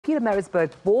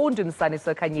Pietermaritzburg, born Dumisani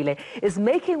Sir Khanyile, is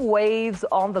making waves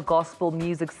on the gospel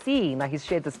music scene. Now, he's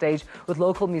shared the stage with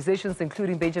local musicians,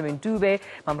 including Benjamin Dube,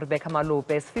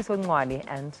 Malope, Sfiso Ncwane,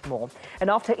 and more. And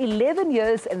after 11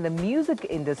 years in the music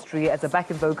industry as a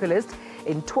backing vocalist,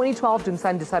 in 2012,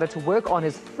 Dumisani decided to work on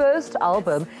his first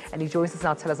album, and he joins us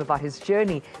now to tell us about his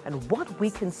journey and what we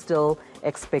can still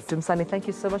expect. Dumisani, thank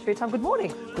you so much for your time. Good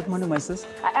morning. Good morning, my sis.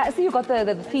 I see you got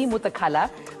the theme with the color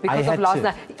because of last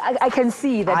night. I can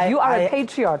see that you are a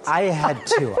patriot. I had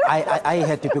to. I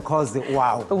had to because,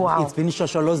 wow, it's been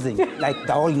shosholozzing like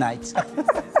the whole night.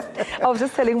 I was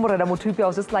just telling Morena Motupi, I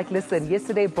was just like, listen,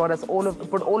 yesterday brought all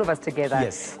of us together.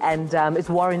 Yes. And it's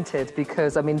warranted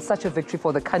because, I mean, such a victory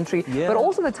for the country. Yeah. But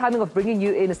also the timing of bringing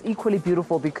you in is equally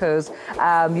beautiful because,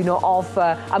 you know,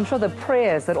 I'm sure the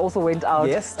prayers that also went out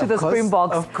to the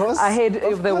Springboks ahead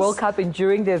of the World Cup and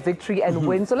during their victory and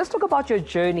win. So let's talk about your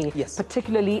journey,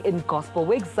 particularly in gospel.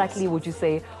 Where exactly would you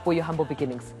say were your humble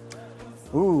beginnings?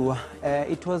 Ooh,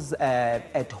 it was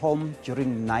at home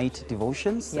during night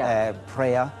devotions,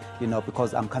 prayer, you know,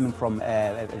 because I'm coming from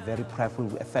a very prayerful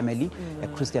family, a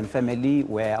Christian family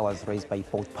where I was raised by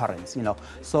both parents, you know.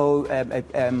 So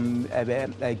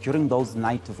during those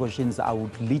night devotions, I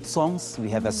would lead songs. We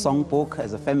have a songbook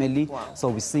as a family, so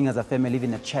we sing as a family.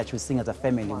 Even at church, we sing as a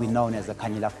family. We're known as a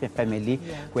Khanyile family,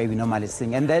 where we normally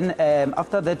sing. And then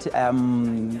after that,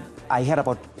 I heard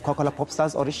about Coca-Cola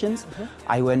Popstars auditions.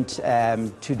 I went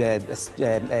to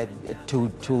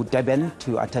Durban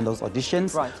to attend those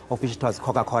auditions, of which it was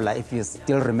Coca-Cola, if you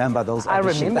still remember those auditions. I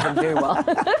remember them very well.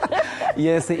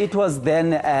 Yes, it was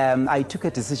then I took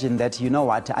a decision that, you know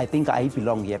what, I think I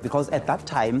belong here, because at that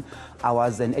time I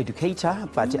was an educator,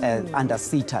 but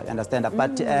under-seater, understand that?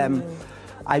 But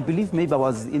I believe maybe I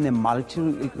was in a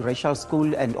multi-racial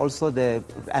school, and also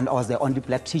I was the only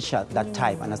black teacher at that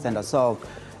time, understand that? So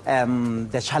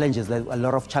the challenges, a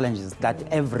lot of challenges that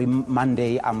every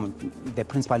Monday the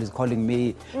principal is calling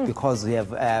me because we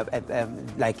have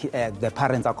the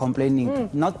parents are complaining,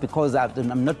 not because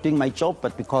I'm not doing my job,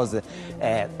 but because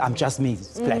I'm just me,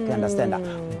 black, understand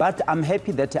that. But I'm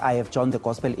happy that I have joined the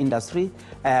gospel industry.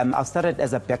 I've started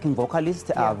as a backing vocalist.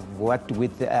 I've worked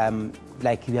with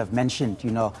like you have mentioned,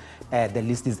 you know, the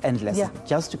list is endless.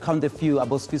 Just to count a few,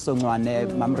 about Sfiso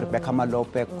Ncwane,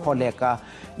 Malope, Koleka,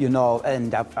 you know,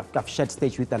 and I've shared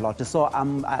stage with a lot. So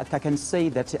I can say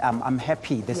that I'm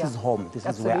happy. This is home. This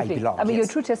is where I belong. I mean, you're a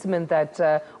true testament that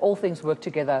all things work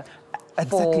together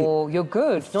for your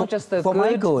good, not just the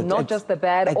good, not just the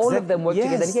bad. All of them work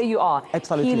together. And here you are,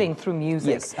 healing through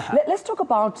music. Let's talk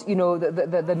about, you know,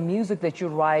 the music that you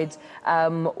write,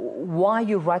 why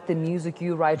you write the music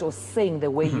you write or sing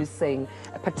the way you sing,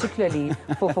 particularly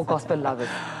for gospel lovers.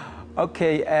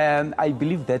 Okay, I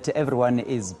believe that everyone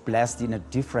is blessed in a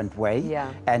different way,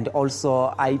 and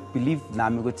also I believe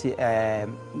with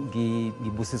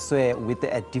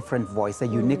a different voice, a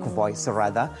unique voice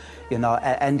rather, you know,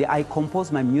 and I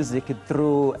compose my music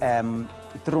through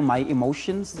my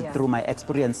emotions, through my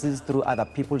experiences, through other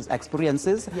people's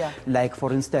experiences. Like,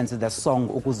 for instance, the song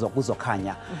Ukuzo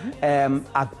Khanya.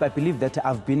 I believe that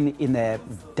I've been in a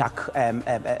dark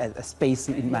space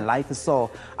in my life, so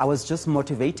I was just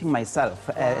motivating myself,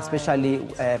 especially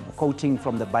quoting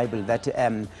from the Bible that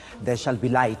there shall be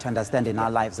light, understand, in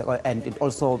our lives. And it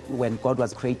also, when God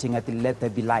was creating it, let there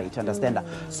be light, understand.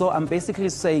 So I'm basically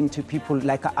saying to people,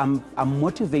 like, I'm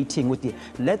motivating with the,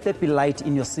 let there be light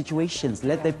in your situations.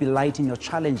 Let there be light in your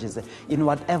challenges, in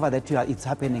whatever that it's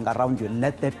happening around you.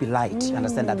 Let there be light.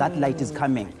 Understand that light is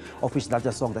coming, of which that's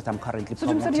the song that I'm currently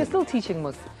promoting. So you're still teaching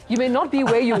us. You may not be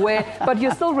where you were, but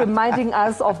you're still reminding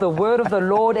us of the word of the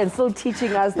Lord and still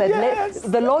teaching us that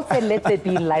the Lord said, let there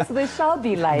be light. So there shall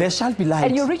be light. There shall be light.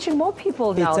 And you're reaching more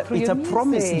people now through your music. It's a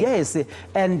promise, yes.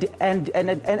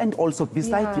 And also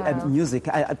besides music,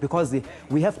 because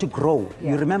we have to grow.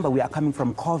 You remember, we are coming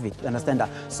from COVID, understand that?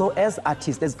 So as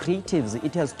artists, as creatives,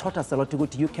 it has taught us a lot.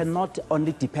 You cannot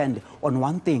only depend on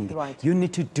one thing. You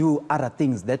need to do other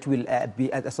things that will be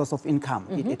a source of income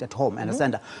at home,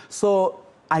 understand? So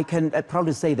I can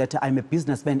proudly say that I'm a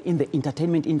businessman in the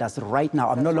entertainment industry right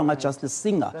now. I'm no longer just a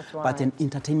singer, but an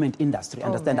entertainment industry,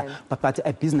 understand? But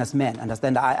a businessman,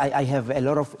 understand? I have a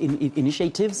lot of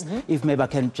initiatives, if maybe I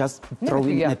can just throw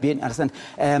in a bit, understand?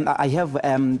 I have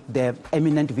the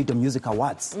Eminent Video Music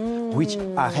Awards, which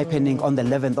are happening on the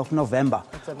 11th of November,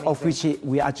 of which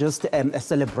we are just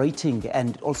celebrating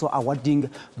and also awarding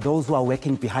those who are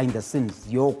working behind the scenes,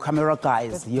 your camera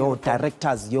guys, your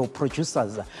directors, your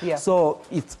producers. So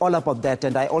it's all about that.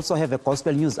 And I also have a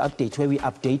gospel news update where we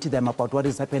update them about what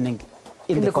is happening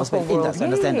in the gospel industry,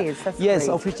 understand? Yes,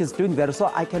 of which is doing very.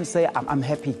 So I can say I'm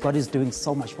happy. God is doing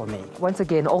so much for me. Once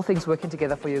again, all things working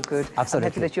together for your good. Absolutely.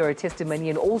 I'm happy that you're a testimony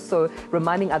and also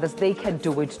reminding others they can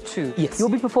do it too. Yes. You'll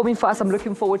be performing for us. I'm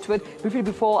looking forward to it. Briefly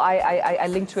before I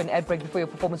link to an ad break before your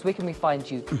performance, where can we find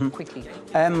you quickly?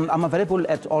 I'm available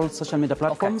at all social media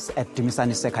platforms at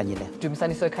Dumisani Sir Khanyile.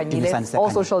 Dumisani Sir Khanyile. All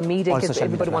social media, because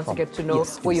everybody wants to get to know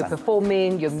where you're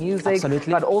performing, your music.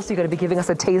 Absolutely. But also you're going to be giving us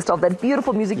a taste of that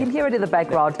beautiful music. You can hear it in the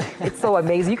background. It's so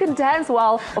amazing. You can dance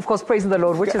while, of course, praising the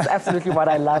Lord, which is absolutely what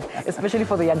I love, especially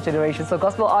for the young generation. So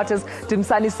gospel artist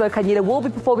Dumisani Sir Khanyile will be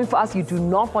performing for us. You do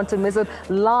not want to miss it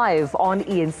live on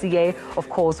ENCA, of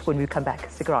course, when we come back.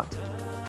 Stick around.